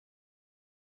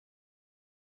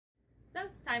So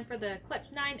it's time for the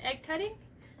Clutch 9 egg cutting.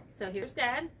 So here's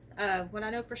Dad. What I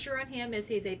know for sure on him is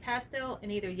he's a pastel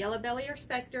in either Yellow Belly or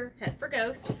Spectre, het for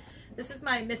Ghost. This is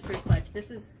my mystery clutch. This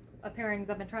is a pairings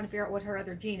I've been trying to figure out what her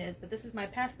other gene is, but this is my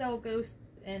pastel Ghost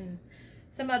and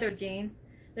some other gene.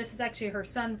 This is actually her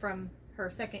son from her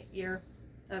second year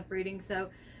of breeding, so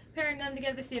pairing them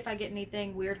together to see if I get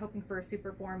anything weird, hoping for a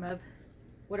super form of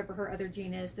whatever her other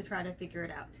gene is to try to figure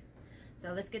it out.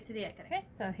 So let's get to the egg cutting. Okay,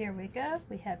 so here we go.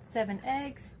 We have 7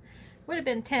 eggs. Would have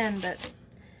been 10, but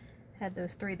had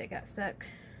those 3 that got stuck.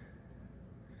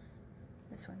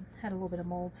 This one had a little bit of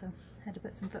mold, so had to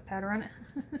put some foot powder on it.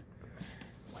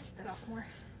 Wipe that off more.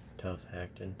 Tough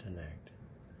actin to nectin.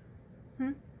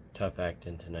 Hmm? Tough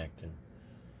actin to nectin.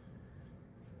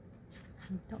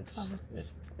 Don't follow.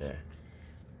 Yeah.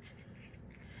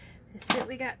 This is what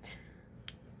we got.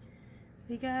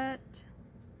 We got,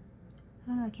 I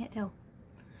don't know, I can't tell.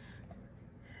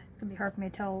 It's gonna be hard for me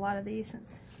to tell a lot of these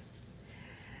since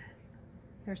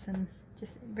there's some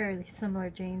just very similar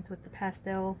genes with the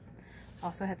pastel.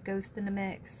 Also have Ghost in the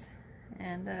mix,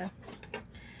 and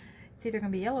it's either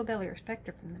gonna be Yellow Belly or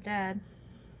Spectre from the dad.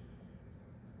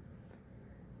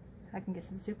 I can get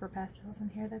some super pastels in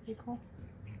here, that'd be cool.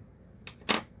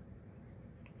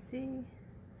 See,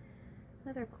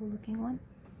 another cool looking one.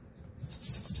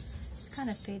 It's kind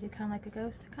of faded, kind of like a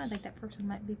ghost. I kind of think that person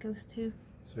might be Ghost too.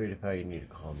 Sweetie pie, you need to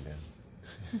calm down.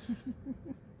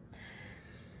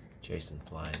 Jason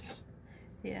flies.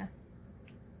 Yeah.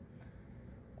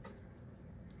 What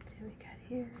we got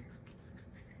here?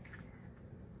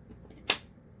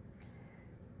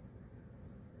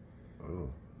 Ooh.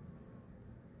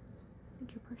 I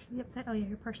think you're partially upside. Oh yeah,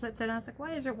 you're partially upside down. I was like,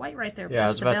 why is there white right there? Yeah, I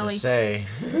was about to say.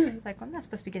 I was like, well, I'm not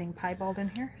supposed to be getting piebald in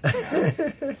here.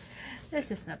 So, there's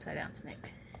just an upside down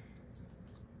snake.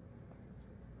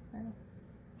 Well,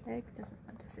 egg doesn't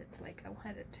want to sit like I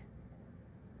wanted it.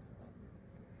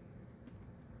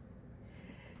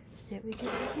 See what we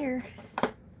get here.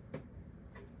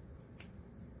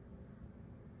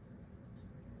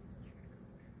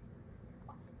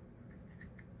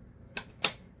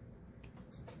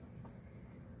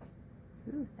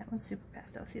 Ooh, that one's super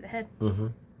pastel. See the head? Mm-hmm.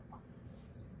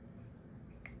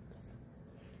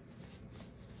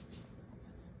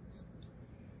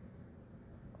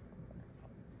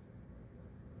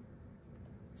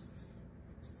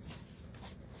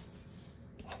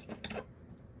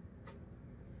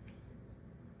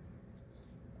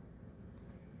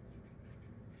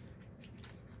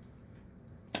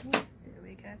 See what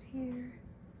we got here.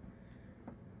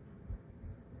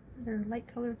 Another light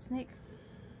colored snake.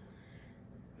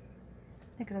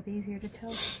 I think it'll be easier to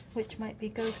tell which might be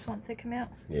Ghost once they come out.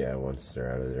 Yeah, once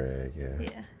they're out of their egg, yeah.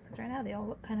 Yeah, because right now they all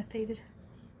look kind of faded.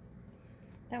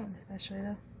 That one especially,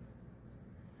 though.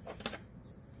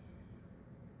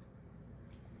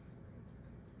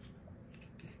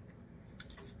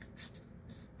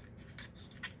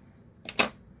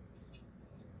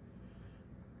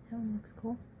 That one looks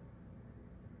cool.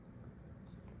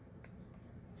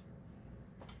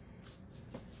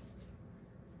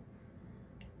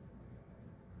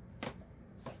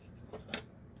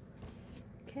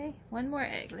 Okay, one more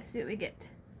egg. Let's see what we get.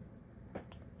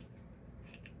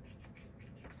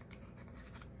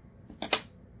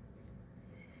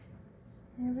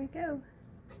 There we go.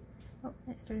 Oh,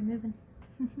 it started moving.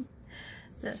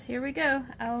 So here we go.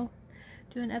 I'll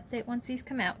do an update once these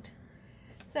come out.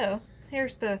 So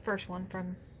here's the first one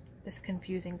from this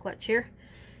confusing clutch here.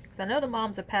 Because I know the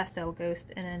mom's a pastel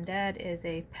Ghost, and then dad is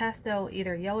a pastel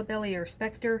either Yellow Belly or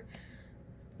Spectre.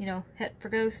 You know, het for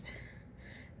Ghost.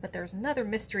 But there's another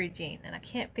mystery gene, and I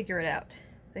can't figure it out.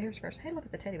 So here's first. Hey, look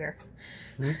at the teddy bear.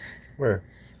 Hmm? Where?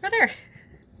 Right there.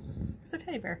 It's a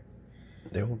teddy bear.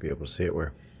 They won't be able to see it.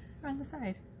 Where? Right on the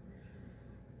side.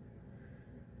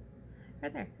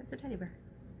 Right there. That's a teddy bear.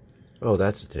 Oh,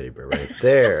 that's a teddy bear right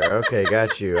there. Okay,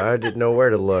 got you. I didn't know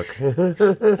where to look.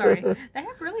 Sorry. They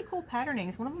have really cool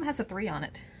patternings. One of them has a 3 on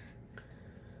it.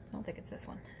 I don't think it's this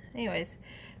one. Anyways,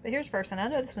 but here's first one. I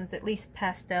know this one's at least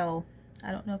pastel.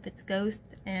 I don't know if it's Ghost,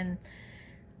 and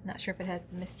I'm not sure if it has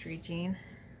the mystery gene.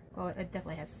 Well, it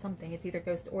definitely has something. It's either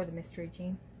Ghost or the mystery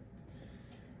gene.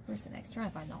 Where's the next?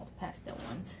 Trying to find all the pastel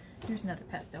ones. Here's another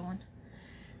pastel one.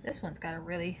 This one's got a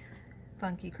really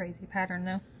funky, crazy pattern,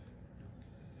 though.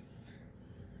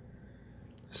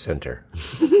 Center.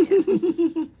 I'll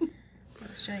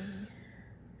show you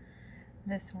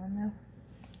this one, though.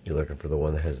 You're looking for the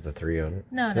one that has the 3 on it?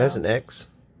 No, It no. has an X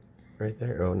right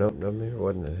there? Oh, no, maybe it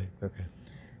wasn't an X. Okay.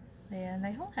 Yeah, and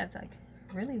they all have, like,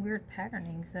 really weird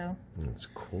patternings, though. It's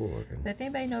cool looking. But if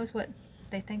anybody knows what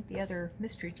they think the other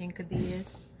mystery gene could be is,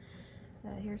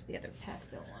 here's the other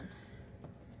pastel one.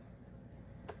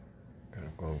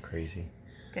 going crazy.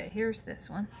 Okay, here's this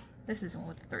one. This is one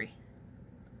with the 3.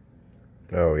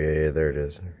 Oh, yeah, there it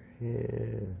is.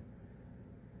 Yeah.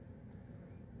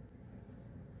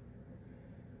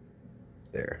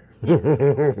 There.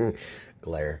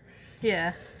 Glare.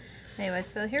 Yeah. Anyway,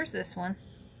 so here's this one.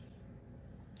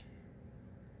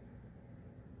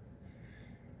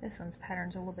 This one's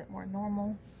pattern's a little bit more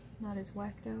normal, not as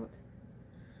whacked out.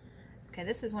 Okay,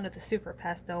 this is one of the super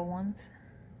pastel ones.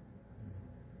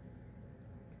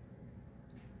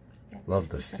 Yeah, Love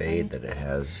the fade that it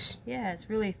has. Yeah, it's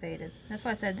really faded. That's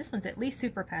why I said this one's at least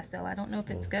super pastel. I don't know if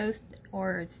it's Ghost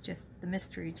or it's just the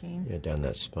mystery gene. Yeah, down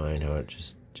that spine, how it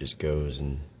just goes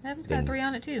and. That one's got a 3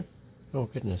 on it too. Oh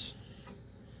goodness.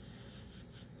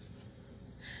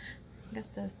 Got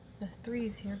the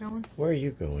 3s here going. Where are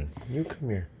you going? You come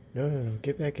here. No,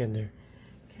 get back in there.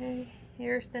 Okay,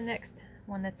 here's the next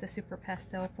one that's a super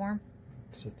pastel form.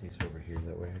 Set these over here,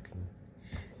 that way I can...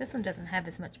 This one doesn't have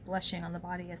as much blushing on the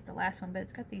body as the last one, but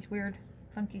it's got these weird,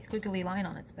 funky, squiggly line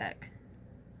on its back.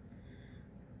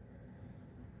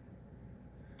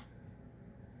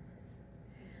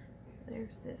 So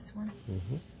there's this one.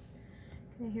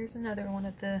 Okay, here's another one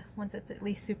of the ones that's at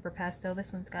least super pastel.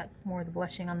 This one's got more of the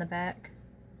blushing on the back.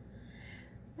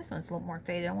 This one's a little more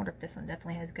faded. I wonder if this one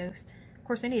definitely has Ghost. Of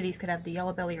course, any of these could have the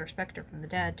Yellow Belly or Spectre from the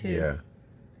dad, too. Yeah.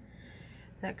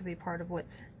 So that could be part of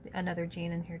what's another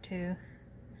gene in here, too.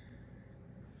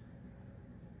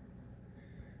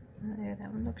 Oh, there,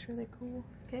 that one looks really cool.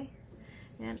 Okay.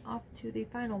 And off to the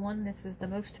final one. This is the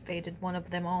most faded one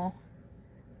of them all.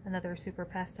 Another super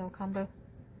pastel combo.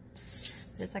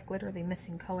 It's like literally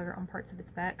missing color on parts of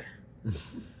its back.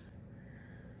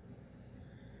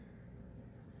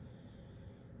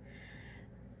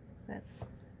 But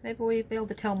maybe we'll be able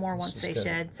to tell more once they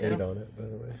shed. So 8 on it, by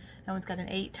the way. that one's got an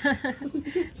 8.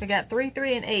 We got 3,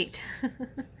 3, and 8.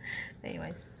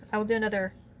 Anyways, I will do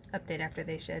another update after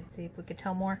they shed, see if we could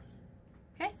tell more.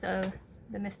 Okay, so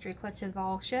the mystery clutches have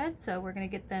all shed, so we're going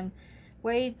to get them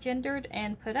weighed, gendered,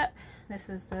 and put up. This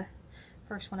was the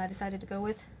first one I decided to go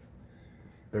with.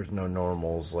 There's no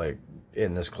normals like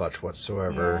in this clutch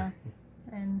whatsoever.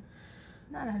 Yeah, and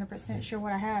not 100% sure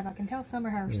what I have. I can tell some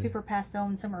are super pastel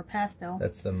and some are pastel.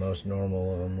 That's the most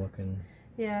normal of them looking.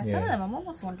 Yeah, some of them I'm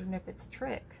almost wondering if it's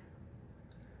trick.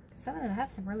 Some of them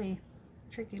have some really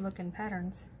tricky looking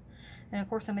patterns. And of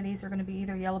course some of these are going to be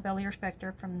either Yellow Belly or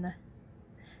Spectre, from the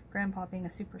grandpa being a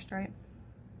super stripe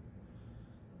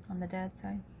on the dad's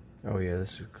side. Oh yeah,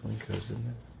 this is Kalinko's,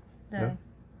 isn't it?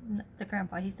 The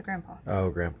grandpa, he's the grandpa. Oh,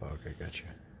 grandpa, okay, gotcha.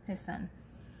 His son.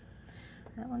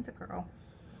 That one's a girl.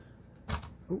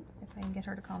 Ooh. If I can get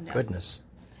her to calm down. Goodness.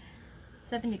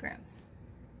 70 grams.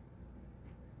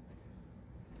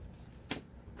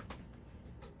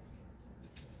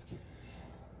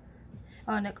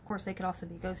 Oh, and of course they could also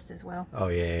be Ghost as well. Oh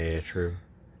yeah, true.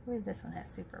 I believe this one has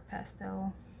super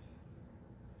pastel.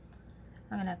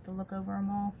 I'm gonna have to look over them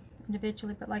all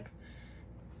individually, but like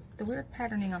the weird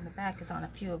patterning on the back is on a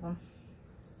few of them.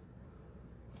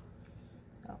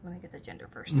 Oh, let me get the gender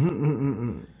first. I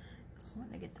want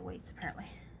to get the weights apparently.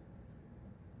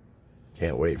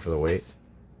 Can't wait for the weight.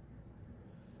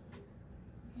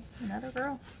 Another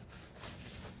girl.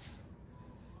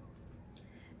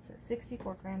 So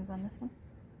 64 grams on this one.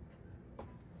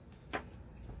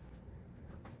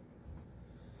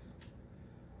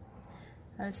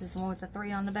 Oh, this is the one with the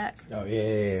 3 on the back. Oh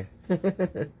yeah.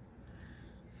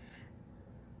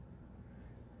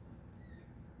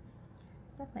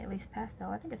 Definitely at least pastel.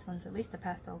 I think this one's at least a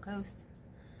pastel Ghost.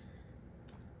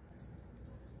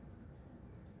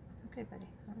 Okay, buddy.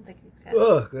 I don't think he's got.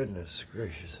 Oh goodness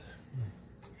gracious.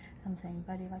 I'm saying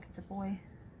buddy like it's a boy.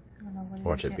 I don't know what he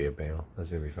Watch is it be yet. a male.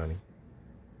 That's gonna be funny.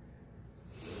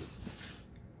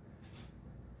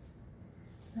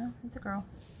 No, it's a girl.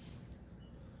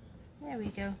 There we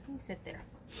go. You sit there.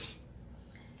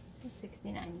 It's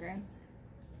 69 grams.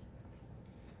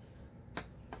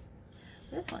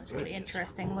 This one's really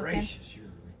interesting looking.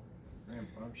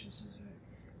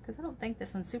 Because I don't think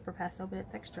this one's super pastel, but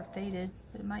it's extra faded.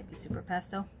 But it might be super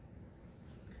pastel.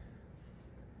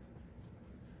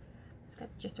 It's got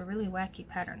just a really wacky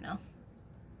pattern though.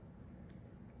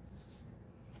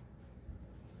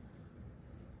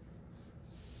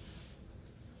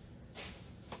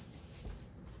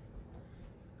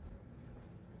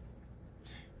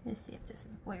 Let's see if this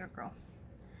is a boy or girl.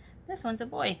 This one's a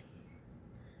boy.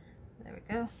 There we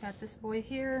go. Got this boy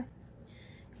here.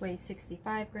 Weighs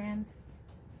 65 grams.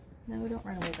 No, don't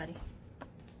run away, buddy.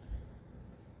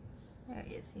 There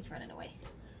he is. He's running away.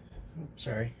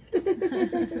 Sorry.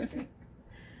 Okay,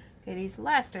 these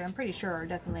last 3 I'm pretty sure are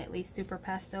definitely at least super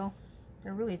pastel.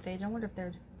 They're really faded. I wonder if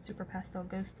they're super pastel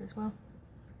Ghost as well.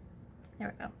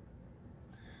 There we go.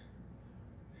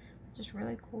 Just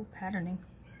really cool patterning.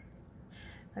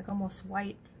 Like almost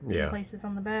white in places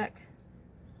on the back.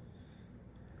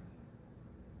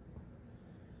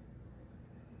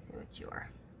 Let's see what you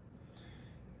are.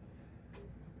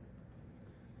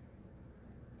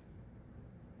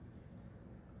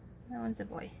 That one's a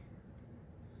boy.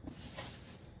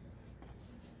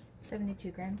 72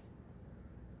 grams.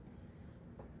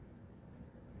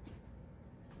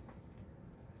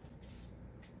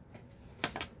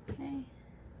 Okay.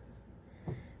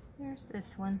 There's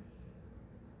this one.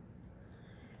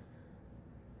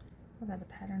 What about the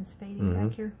patterns fading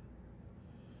back here?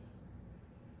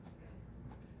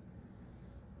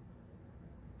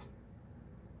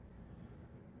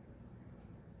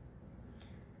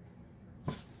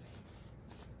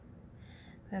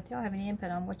 But if y'all have any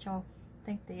input on what y'all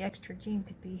think the extra jean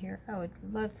could be here, I would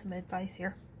love some advice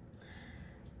here.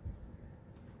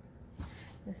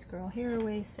 This girl here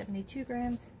weighs 72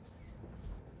 grams.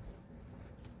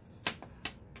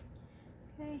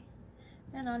 Okay,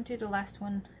 and on to the last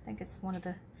one. I think it's one of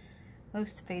the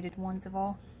most faded ones of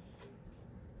all.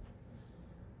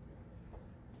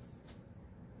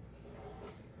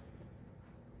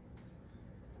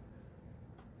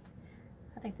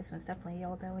 I think this one's definitely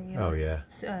Yellow Belly. Oh yeah.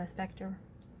 Spectre.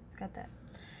 It's got that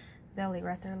belly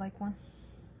right there like one.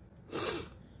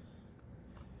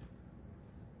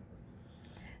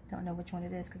 Don't know which one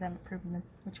it is because I haven't proven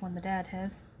which one the dad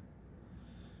has.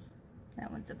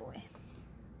 That one's a boy.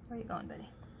 Where are you going, buddy?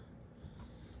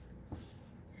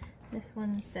 This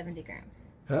one's 70 grams.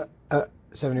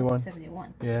 71.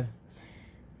 71. Yeah.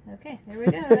 Okay, there we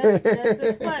go. That's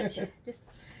this clutch. Just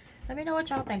let me know what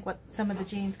y'all think, what some of the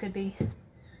jeans could be.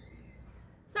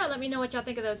 So let me know what y'all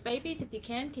think of those babies. If you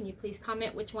can you please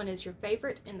comment which one is your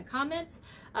favorite in the comments.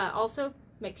 Also,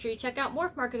 make sure you check out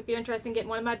Morph Market if you're interested in getting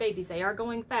one of my babies. They are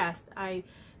going fast. I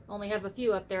only have a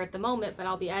few up there at the moment, but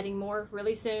I'll be adding more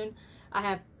really soon. I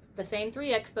have the same 3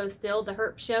 expos still. The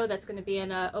Herp show, that's going to be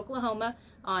in Oklahoma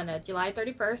on July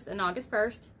 31st and August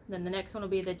 1st. Then the next one will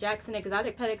be the Jackson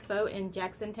Exotic Pet Expo in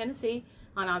Jackson, Tennessee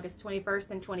on August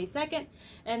 21st and 22nd.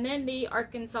 And then the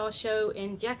Arkansas show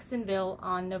in Jacksonville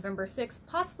on November 6th,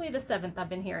 possibly the 7th, I've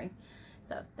been hearing.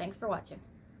 So thanks for watching.